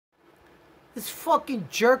This fucking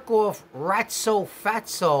jerk off ratso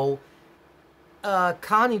fatso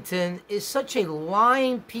Connington is such a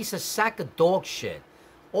lying piece of sack of dog shit.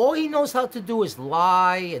 All he knows how to do is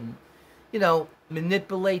lie and,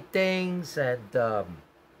 manipulate things. And,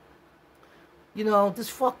 this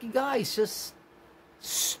fucking guy is just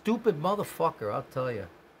stupid motherfucker, I'll tell you.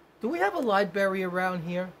 Do we have a library around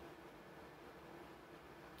here?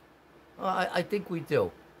 I think we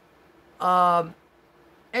do.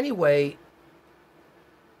 Anyway,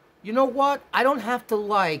 you know what? I don't have to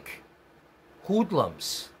like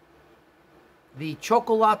hoodlums. The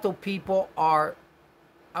Chocolato people are,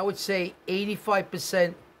 I would say,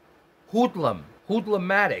 85%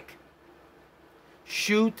 hoodlumatic.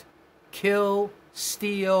 Shoot, kill,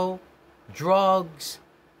 steal, drugs,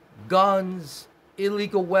 guns,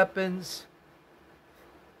 illegal weapons,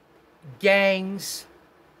 gangs.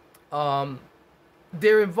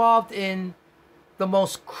 They're involved in the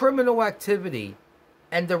most criminal activity,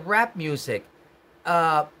 and the rap music.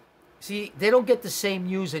 See, they don't get the same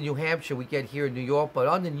news in New Hampshire we get here in New York, but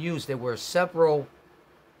on the news there were several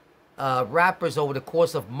rappers over the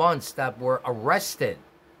course of months that were arrested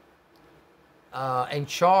and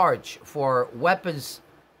charged for weapons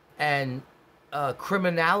and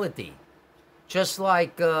criminality. Just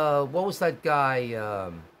like, what was that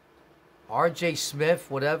guy, R.J. Smith,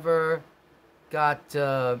 whatever, got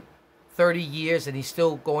 30 years and he's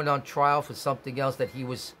still going on trial for something else that he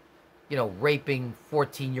was, raping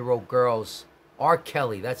 14-year-old girls. R.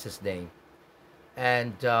 Kelly, that's his name.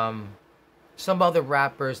 And some other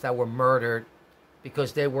rappers that were murdered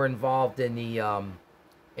because they were involved in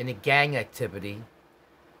the gang activity.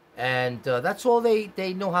 And that's all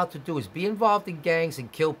they know how to do, is be involved in gangs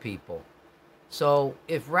and kill people. So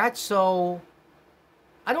if Ratso,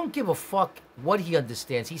 I don't give a fuck what he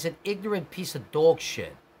understands. He's an ignorant piece of dog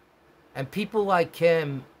shit. And people like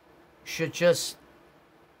him should just,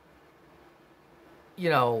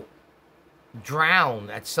 drown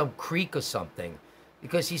at some creek or something.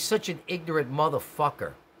 Because he's such an ignorant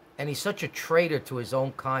motherfucker. And he's such a traitor to his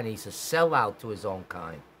own kind. He's a sellout to his own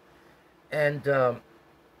kind. And,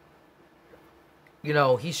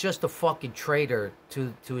 he's just a fucking traitor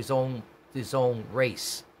to his own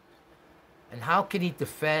race. And how can he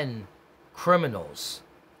defend criminals?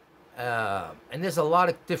 And there's a lot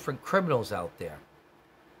of different criminals out there.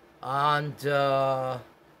 And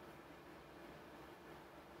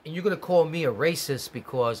you're going to call me a racist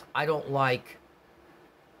because I don't like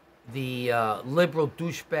the liberal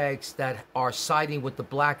douchebags that are siding with the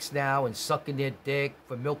blacks now and sucking their dick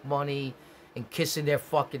for milk money and kissing their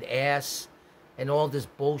fucking ass and all this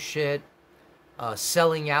bullshit.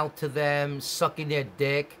 Selling out to them, sucking their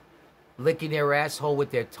dick, licking their asshole with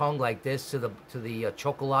their tongue like this to the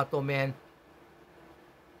Chocolato man.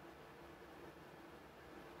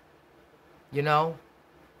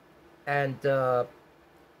 And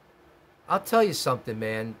I'll tell you something,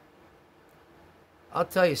 man. I'll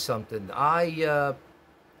tell you something. I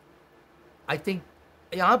think,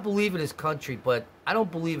 I believe in this country, but I don't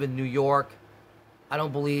believe in New York. I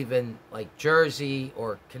don't believe in, like, Jersey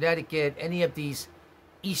or Connecticut, any of these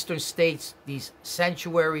eastern states, these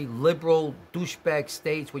sanctuary, liberal, douchebag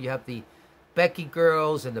states where you have the Becky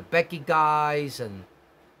girls and the Becky guys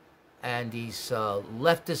and these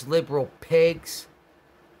leftist liberal pigs.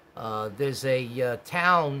 There's a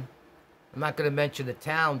town, I'm not going to mention the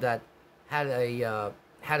town, that had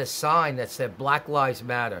a sign that said Black Lives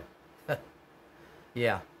Matter.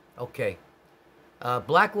 Yeah, okay.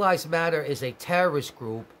 Black Lives Matter is a terrorist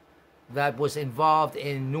group that was involved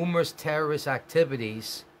in numerous terrorist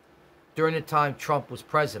activities during the time Trump was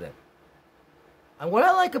president. And what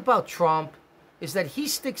I like about Trump is that he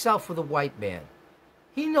sticks out for the white man.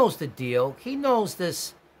 He knows the deal. He knows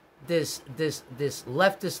this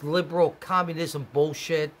leftist liberal communism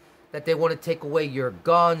bullshit, that they want to take away your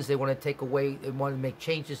guns, they want to make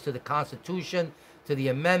changes to the Constitution, to the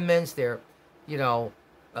amendments. They're,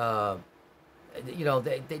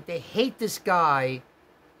 they hate this guy,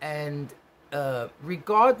 and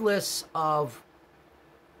regardless of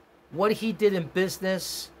what he did in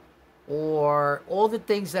business or all the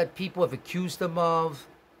things that people have accused him of,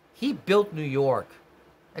 he built New York.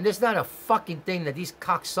 And there's not a fucking thing that these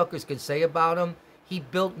cocksuckers can say about him. He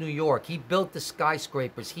built New York. He built the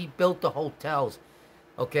skyscrapers. He built the hotels.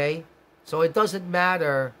 Okay? So it doesn't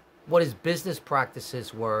matter what his business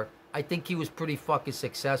practices were. I think he was pretty fucking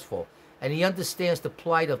successful. And he understands the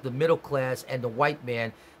plight of the middle class and the white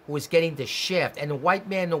man who is getting the shaft. And the white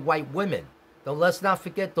man and the white women. Though let's not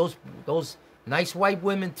forget those nice white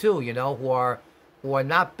women too, who are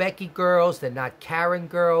not Becky girls. They're not Karen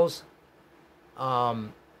girls. I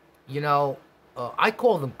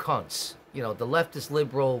call them cunts. the leftist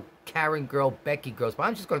liberal Karen girl, Becky girls, but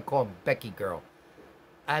I'm just going to call them Becky girl.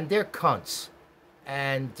 And they're cunts.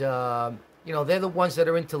 And, they're the ones that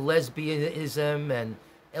are into lesbianism and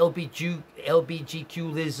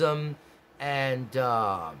LBGQism. And,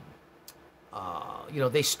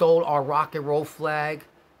 they stole our rock and roll flag,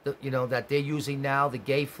 that they're using now, the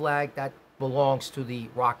gay flag. That belongs to the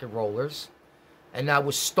rock and rollers. And that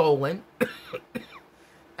was stolen.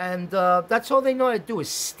 And that's all they know how to do is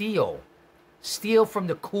steal. Steal from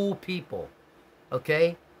the cool people.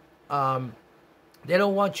 Okay? They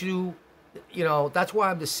don't want you, that's why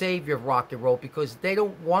I'm the savior of rock and roll, because they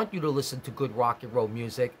don't want you to listen to good rock and roll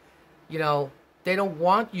music. They don't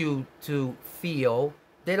want you to feel.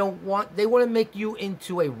 They want to make you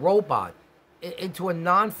into a robot, into a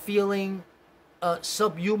non-feeling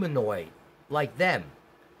subhumanoid like them.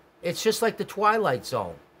 It's just like the Twilight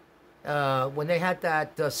Zone. When they had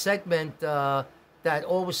that segment that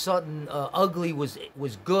all of a sudden ugly was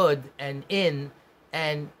good and in,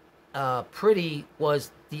 and pretty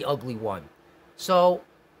was the ugly one. So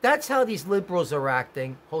that's how these liberals are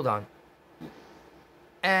acting. Hold on.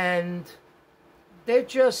 And they're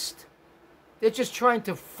just trying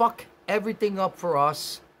to fuck everything up for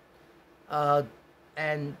us.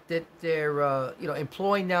 And that they're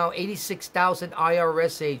employing now 86,000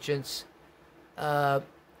 IRS agents to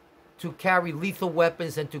carry lethal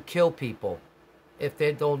weapons and to kill people if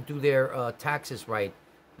they don't do their taxes right.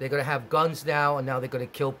 They're going to have guns now, and now they're going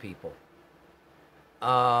to kill people.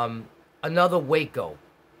 Another Waco,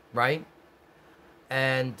 right?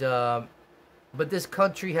 And but this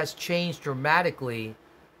country has changed dramatically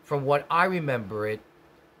from what I remember it.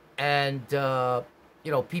 And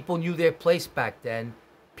people knew their place back then.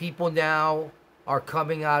 People now are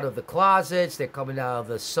coming out of the closets. They're coming out of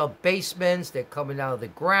the sub-basements. They're coming out of the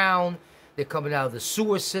ground. They're coming out of the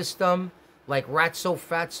sewer system. Like Ratso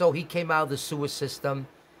Fatso, he came out of the sewer system.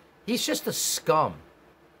 He's just a scum.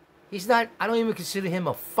 He's not, I don't even consider him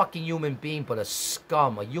a fucking human being, but a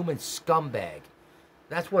scum, a human scumbag.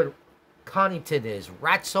 That's what Connington is.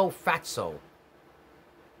 Ratso Fatso.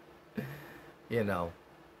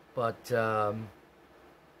 But,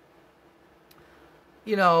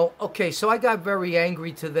 okay, so I got very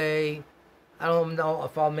angry today. I don't know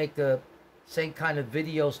if I'll make the same kind of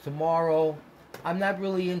videos tomorrow. I'm not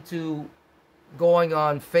really into going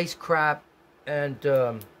on face crap and,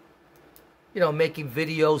 making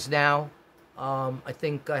videos now. I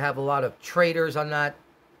think I have a lot of traitors on that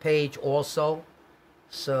page also.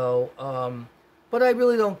 So, but I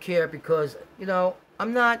really don't care because,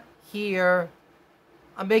 I'm not here.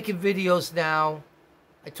 I'm making videos now.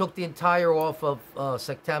 I took the entire off of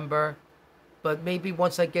September, but maybe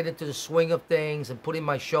once I get into the swing of things and putting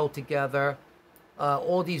my show together,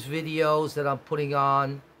 all these videos that I'm putting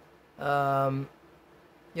on, I'll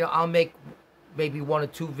make maybe 1 or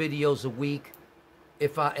 2 videos a week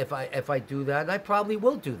if I do that, and I probably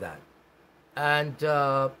will do that, and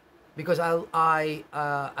because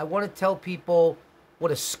I want to tell people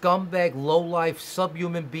what a scumbag, lowlife,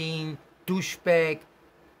 subhuman being, douchebag,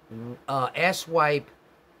 asswipe,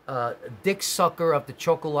 dick sucker of the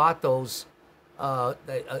chocolatos,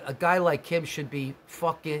 a guy like him should be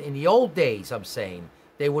fucking, in the old days, I'm saying,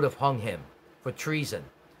 they would have hung him for treason.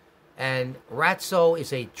 And Ratso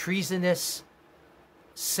is a treasonous,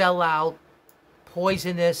 sellout,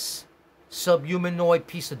 poisonous, subhumanoid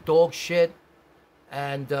piece of dog shit.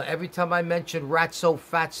 And every time I mention Ratso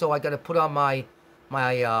Fatso, I got to put on my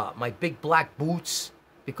big black boots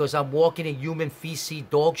because I'm walking in human feces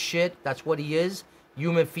dog shit. That's what he is.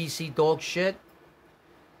 Human feces dog shit.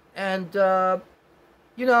 And, to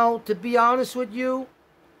be honest with you,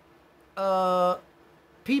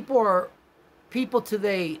 people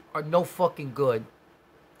today are no fucking good.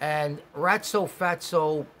 And Ratso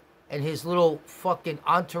Fatso and his little fucking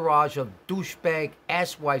entourage of douchebag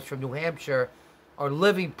asswipes from New Hampshire are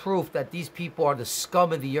living proof that these people are the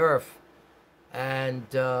scum of the earth. And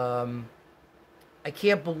I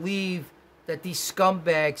can't believe that these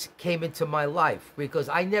scumbags came into my life because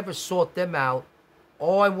I never sought them out.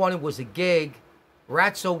 All I wanted was a gig.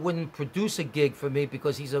 Ratso wouldn't produce a gig for me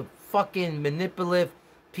because he's a fucking manipulative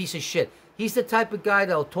piece of shit. He's the type of guy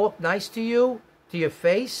that'll talk nice to you, to your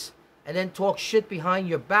face, and then talk shit behind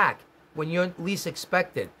your back when you're least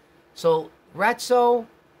expected. So, Ratso,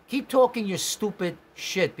 keep talking your stupid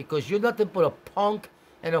shit because you're nothing but a punk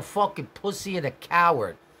and a fucking pussy and a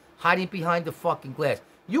coward hiding behind the fucking glass.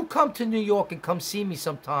 You come to New York and come see me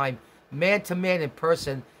sometime, man to man in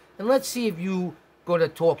person, and let's see if you going to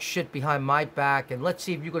talk shit behind my back, and let's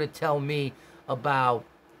see if you're going to tell me about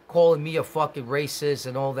calling me a fucking racist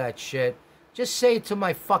and all that shit. Just say it to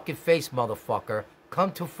my fucking face, motherfucker.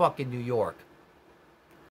 come to fucking New York.